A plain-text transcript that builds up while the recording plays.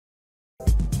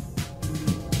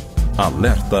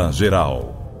Alerta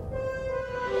Geral.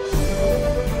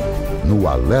 No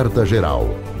Alerta Geral,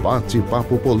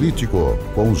 bate-papo político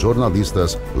com os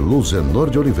jornalistas Lucena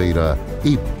de Oliveira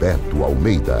e Beto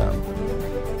Almeida.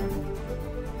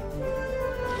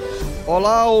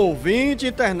 Olá, ouvinte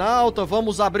internauta,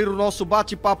 vamos abrir o nosso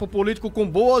bate-papo político com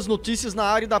boas notícias na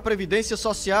área da Previdência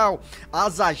Social.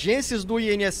 As agências do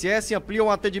INSS ampliam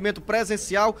o atendimento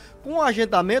presencial com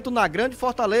agendamento na Grande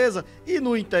Fortaleza e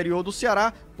no interior do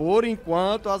Ceará. Por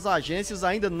enquanto, as agências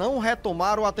ainda não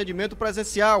retomaram o atendimento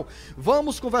presencial.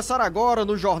 Vamos conversar agora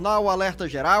no Jornal Alerta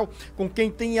Geral com quem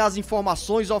tem as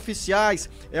informações oficiais.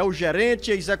 É o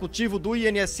gerente executivo do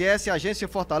INSS, Agência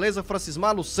Fortaleza,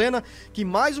 Francismar, Lucena, que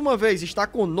mais uma vez está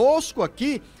conosco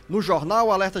aqui no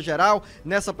Jornal Alerta Geral,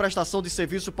 nessa prestação de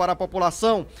serviço para a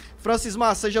população.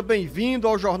 Francismar, seja bem-vindo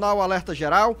ao Jornal Alerta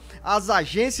Geral. As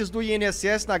agências do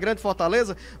INSS na Grande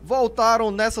Fortaleza voltaram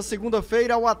nessa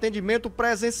segunda-feira ao atendimento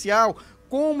presencial.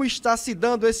 Como está se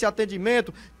dando esse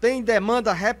atendimento? Tem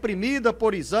demanda reprimida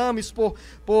por exames,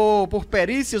 por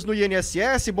perícias no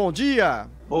INSS? Bom dia!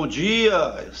 Bom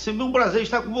dia! Sempre um prazer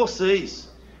estar com vocês.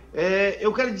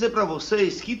 Eu quero dizer para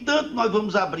vocês que tanto nós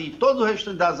vamos abrir todo o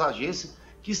restante das agências,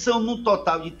 que são no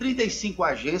total de 35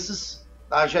 agências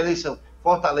da Gerência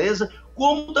Fortaleza,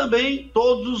 como também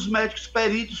todos os médicos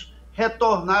peritos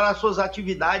retornaram às suas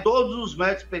atividades, todos os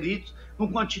médicos peritos,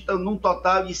 num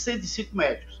total de 105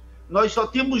 médicos. Nós só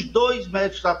temos 2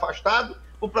 médicos afastados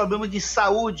por problema de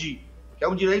saúde, que é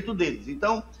um direito deles.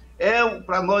 Então,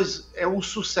 para nós é um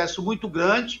sucesso muito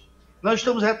grande. Nós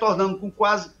estamos retornando com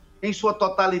quase, em sua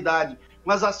totalidade,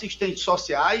 com as assistentes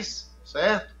sociais,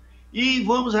 certo? E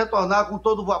vamos retornar com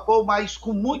todo vapor, mas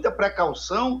com muita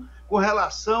precaução com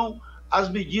relação às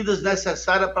medidas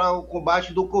necessárias para o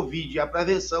combate do Covid, a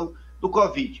prevenção do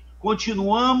Covid.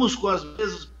 Continuamos com as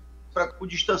mesmas, com o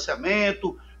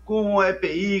distanciamento, com o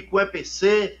EPI, com o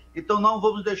EPC, então não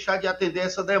vamos deixar de atender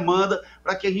essa demanda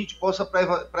para que a gente possa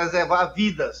preservar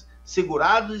vidas,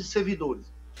 segurados e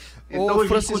servidores. Então, ô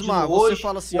Francismar, você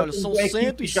fala assim, olha, são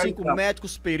 105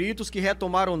 médicos peritos que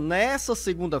retomaram nessa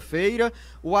segunda-feira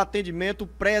o atendimento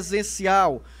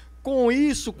presencial. Com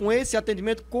isso, com esse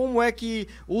atendimento, como é que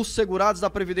os segurados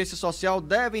da Previdência Social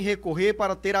devem recorrer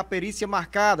para ter a perícia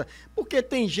marcada? Porque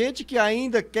tem gente que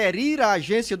ainda quer ir à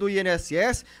agência do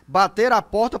INSS, bater a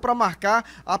porta para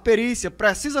marcar a perícia.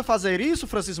 Precisa fazer isso,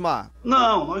 Francismar?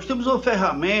 Não, nós temos uma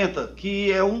ferramenta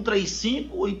que é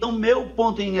 135, então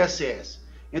meu.inss.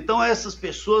 Então, essas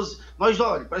pessoas,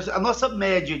 olha, a nossa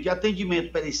média de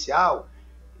atendimento pericial,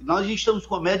 nós estamos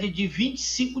com a média de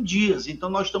 25 dias. Então,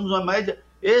 nós estamos uma média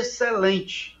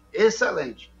excelente,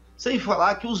 excelente. Sem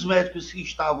falar que os médicos que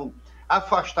estavam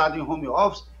afastados em home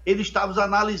office, eles estavam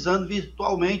analisando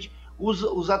virtualmente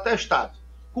os atestados.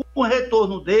 Com o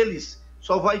retorno deles,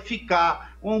 só vai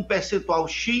ficar um percentual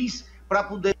X para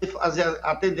poder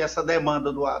atender essa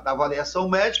demanda da avaliação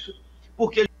médica,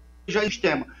 porque já é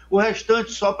sistema. O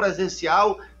restante só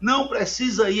presencial, não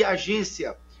precisa ir à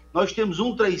agência. Nós temos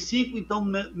 135, então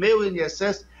meu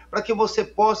INSS, para que você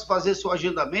possa fazer seu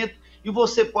agendamento e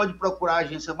você pode procurar a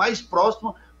agência mais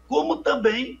próxima, como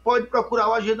também pode procurar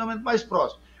o agendamento mais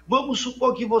próximo. Vamos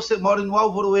supor que você mora no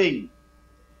Alvoroeiro.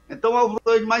 Então, o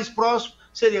Alvoroeiro mais próximo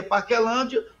seria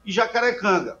Parquelândia e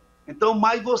Jacarecanga. Então,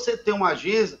 mais você tem uma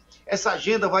agência, essa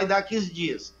agenda vai dar 15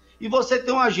 dias. E você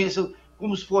tem uma agência,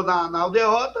 como se for na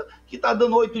Aldeota, que está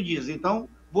dando 8 dias. Então,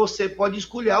 você pode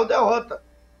escolher a Aldeota.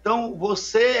 Então,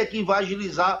 você é quem vai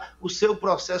agilizar o seu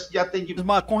processo de atendimento.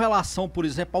 Mas com relação, por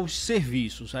exemplo, aos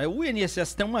serviços, o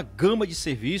INSS tem uma gama de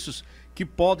serviços que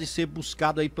podem ser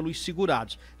buscados aí pelos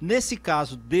segurados. Nesse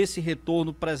caso, desse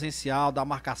retorno presencial, da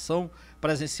marcação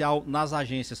presencial nas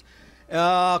agências,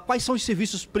 quais são os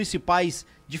serviços principais,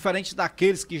 diferentes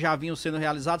daqueles que já vinham sendo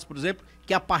realizados, por exemplo,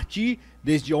 que a partir,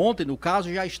 desde ontem, no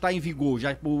caso, já está em vigor,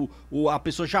 a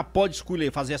pessoa já pode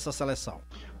escolher, fazer essa seleção?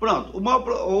 Pronto,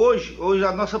 hoje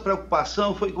a nossa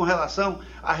preocupação foi com relação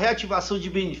à reativação de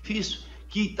benefícios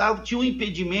que tinha um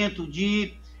impedimento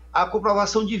de a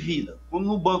comprovação de vida, como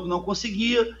no banco não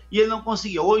conseguia e ele não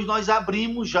conseguia. Hoje nós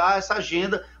abrimos já essa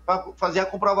agenda para fazer a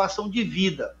comprovação de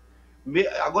vida.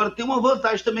 Agora tem uma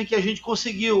vantagem também que a gente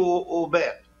conseguiu, o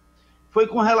Beto, foi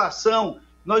com relação,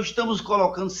 nós estamos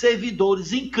colocando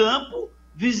servidores em campo,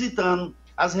 visitando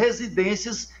as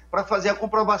residências para fazer a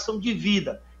comprovação de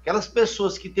vida. Aquelas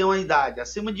pessoas que têm uma idade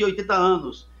acima de 80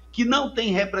 anos, que não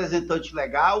tem representante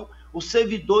legal, o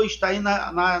servidor está aí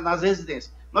nas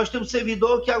residências. Nós temos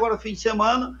servidor que agora, fim de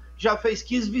semana, já fez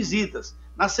 15 visitas.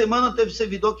 Na semana teve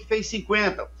servidor que fez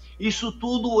 50. Isso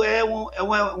tudo é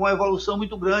uma evolução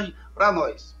muito grande para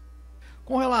nós.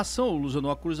 Com relação, Luzano,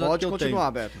 a curiosidade que eu tenho.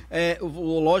 Pode continuar, Beto.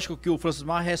 Lógico que o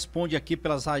Francismar responde aqui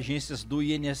pelas agências do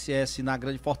INSS na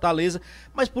Grande Fortaleza,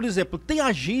 mas, por exemplo, tem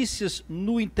agências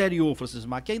no interior,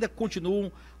 Francismar, que ainda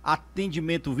continuam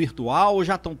atendimento virtual ou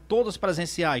já estão todas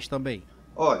presenciais também?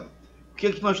 Olha, o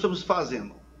que nós estamos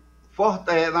fazendo?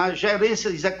 Na gerência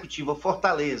executiva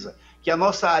Fortaleza, que a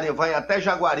nossa área vai até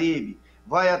Jaguaribe,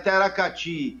 vai até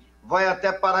Aracati, vai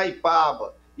até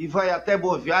Paraipaba e vai até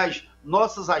Boa Viagem,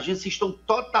 nossas agências estão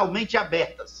totalmente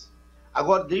abertas.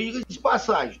 Agora, diga de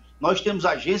passagem, nós temos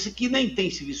agência que nem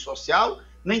tem serviço social,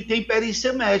 nem tem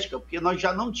perícia médica, porque nós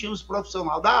já não tínhamos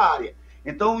profissional da área.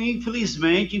 Então,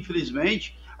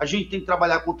 infelizmente, a gente tem que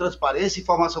trabalhar com transparência,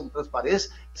 informação com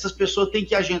transparência, essas pessoas têm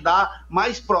que agendar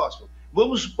mais próximo.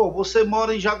 Vamos supor, você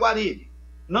mora em Jaguaribe,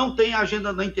 não tem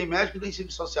agenda, nem tem médico, nem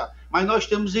serviço social, mas nós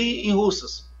temos em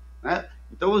Russas, né?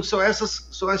 Então, são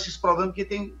esses problemas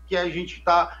que a gente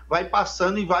vai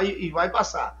passando e vai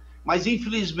passar. Mas,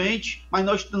 infelizmente,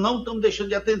 nós não estamos deixando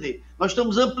de atender. Nós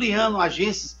estamos ampliando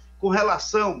agências com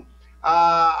relação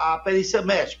à perícia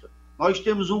médica. Nós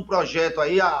temos um projeto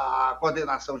aí, a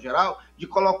coordenação geral, de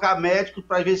colocar médicos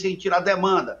para ver se a gente tira a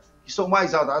demanda, que são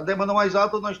mais altas. A demanda mais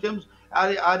alta nós temos a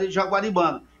área de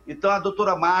Jaguaribana. Então, a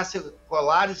doutora Márcia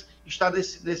Colares está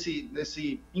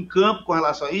em campo com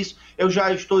relação a isso. Eu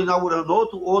já estou inaugurando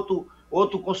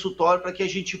outro consultório para que a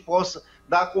gente possa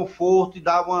dar conforto e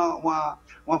dar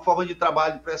uma forma de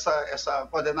trabalho para essa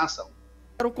coordenação.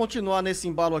 Quero continuar nesse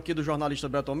embalo aqui do jornalista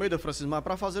Beto Almeida, Francismar,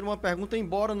 para fazer uma pergunta,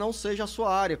 embora não seja a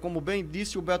sua área, como bem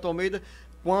disse o Beto Almeida,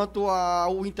 quanto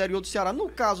ao interior do Ceará. No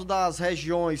caso das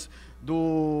regiões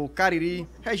do Cariri,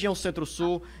 região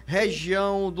Centro-Sul,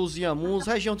 região dos Inhamuns,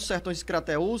 região dos Sertões e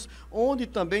Crateús, onde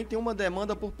também tem uma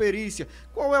demanda por perícia.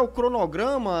 Qual é o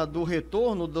cronograma do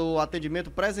retorno do atendimento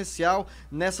presencial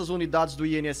nessas unidades do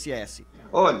INSS?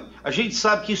 Olha, a gente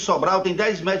sabe que em Sobral tem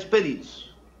 10 médicos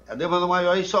peritos. A demanda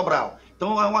maior é em Sobral.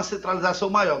 Então é uma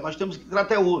centralização maior. Nós temos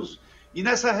Crateús. E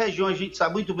nessa região a gente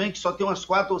sabe muito bem que só tem umas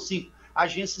 4 ou 5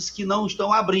 agências que não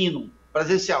estão abrindo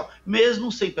presencial,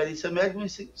 mesmo sem perícia médica e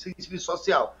sem serviço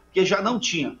social, que já não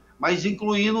tinha, mas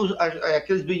incluindo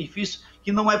aqueles benefícios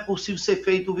que não é possível ser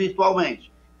feito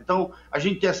virtualmente. Então, a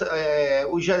gente tem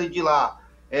o Gerente de lá,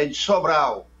 de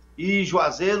Sobral e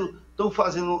Juazeiro, estão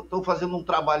fazendo um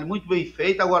trabalho muito bem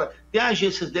feito. Agora, tem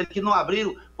agências dele que não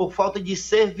abriram por falta de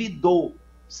servidor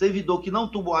que não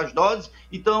tomou as doses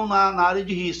e estão na área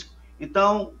de risco.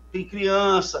 Então, tem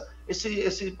criança,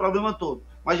 esse problema todo.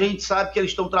 Mas a gente sabe que eles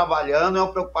estão trabalhando, é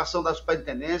uma preocupação da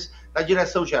superintendência, da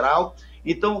direção geral.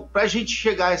 Então, para a gente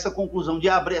chegar a essa conclusão de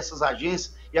abrir essas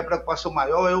agências, e a preocupação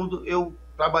maior, eu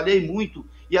trabalhei muito,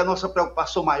 e a nossa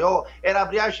preocupação maior era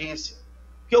abrir a agência.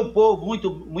 Porque o povo,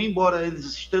 muito embora eles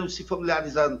estejam se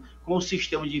familiarizando com o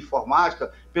sistema de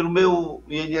informática, pelo meu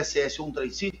INSS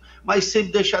 135, mas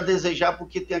sempre deixa a desejar,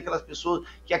 porque tem aquelas pessoas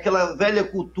que aquela velha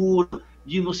cultura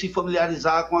de não se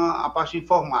familiarizar com a parte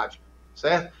informática,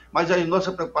 certo? Mas a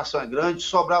nossa preocupação é grande,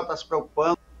 Sobral está se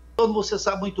preocupando, todo você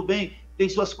sabe muito bem, tem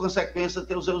suas consequências,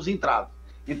 tem os seus entraves.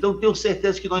 Então, tenho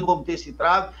certeza que nós não vamos ter esse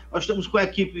entrave. Nós estamos com a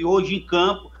equipe hoje em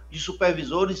campo, de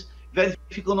supervisores,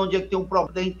 verificando onde é que tem um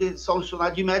problema, tem que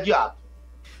solucionar de imediato.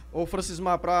 Ô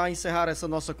Francismar, para encerrar essa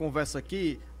nossa conversa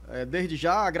aqui, desde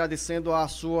já agradecendo a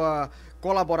sua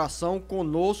colaboração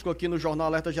conosco aqui no Jornal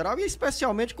Alerta Geral e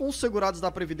especialmente com os segurados da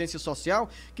Previdência Social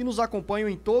que nos acompanham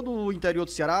em todo o interior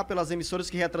do Ceará, pelas emissoras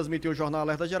que retransmitem o Jornal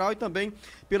Alerta Geral e também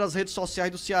pelas redes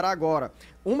sociais do Ceará Agora.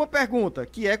 Uma pergunta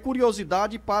que é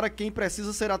curiosidade para quem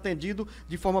precisa ser atendido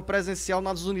de forma presencial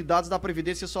nas unidades da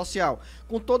Previdência Social.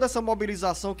 Com toda essa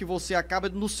mobilização que você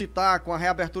acaba de nos citar, com a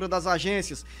reabertura das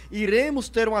agências, iremos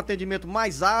ter um atendimento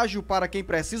mais ágil para quem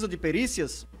precisa de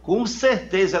perícias? Com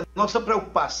certeza. Nossa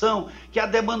preocupação é que a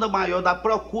demanda maior da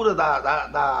procura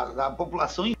da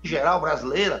população em geral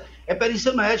brasileira é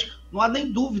perícia médica. Não há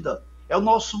nem dúvida. É o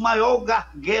nosso maior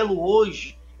gargalo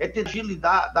hoje, é ter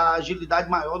agilidade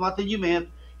maior no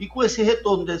atendimento. E com esse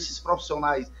retorno desses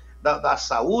profissionais da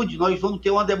saúde, nós vamos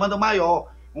ter uma demanda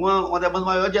maior, uma demanda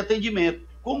maior de atendimento.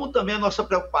 Como também a nossa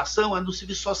preocupação é no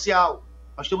serviço social.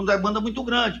 Nós temos uma demanda muito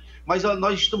grande, mas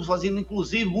nós estamos fazendo,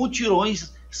 inclusive,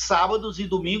 mutirões sábados e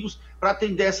domingos para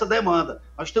atender essa demanda.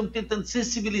 Nós estamos tentando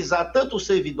sensibilizar tanto o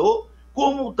servidor,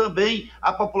 como também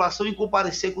a população em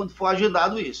comparecer quando for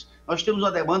agendado isso. Nós temos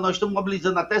uma demanda, nós estamos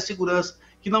mobilizando até segurança,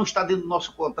 que não está dentro do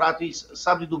nosso contrato,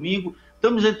 sábado e domingo.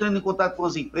 Estamos entrando em contato com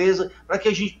as empresas para que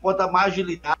a gente possa dar mais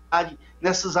agilidade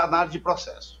nessas análises de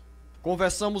processo.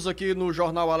 Conversamos aqui no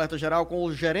Jornal Alerta Geral com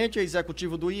o gerente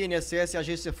executivo do INSS,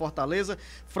 Agência Fortaleza,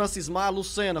 Francismar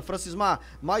Lucena. Francismar,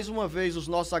 mais uma vez os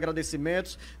nossos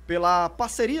agradecimentos pela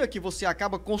parceria que você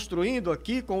acaba construindo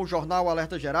aqui com o Jornal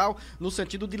Alerta Geral, no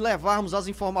sentido de levarmos as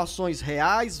informações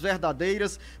reais,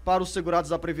 verdadeiras, para os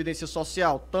segurados da Previdência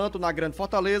Social, tanto na Grande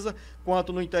Fortaleza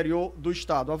quanto no interior do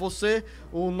estado. A você,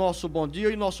 o nosso bom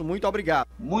dia e nosso muito obrigado.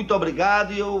 Muito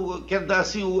obrigado, e eu quero dar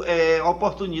assim, a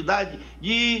oportunidade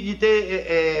de ter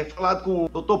falado com o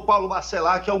doutor Paulo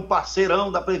Bacelar, que é um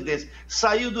parceirão da Previdência.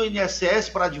 Saiu do INSS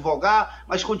para advogar,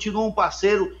 mas continua um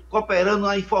parceiro cooperando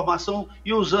na informação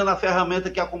e usando a ferramenta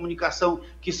que é a comunicação,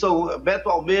 que são Beto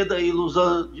Almeida e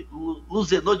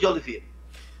Luzenor de Oliveira.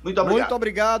 Muito obrigado. Muito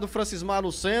obrigado, Francismar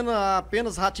Lucena.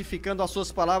 Apenas ratificando as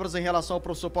suas palavras em relação ao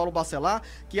professor Paulo Bacelar,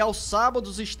 que aos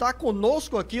sábados está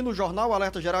conosco aqui no Jornal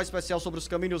Alerta Geral Especial sobre os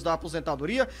caminhos da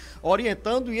aposentadoria,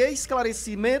 orientando e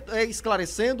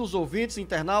esclarecendo os ouvintes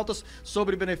internautas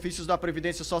sobre benefícios da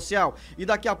Previdência Social. E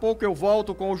daqui a pouco eu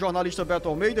volto com o jornalista Beto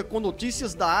Almeida com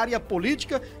notícias da área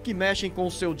política que mexem com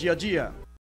o seu dia a dia.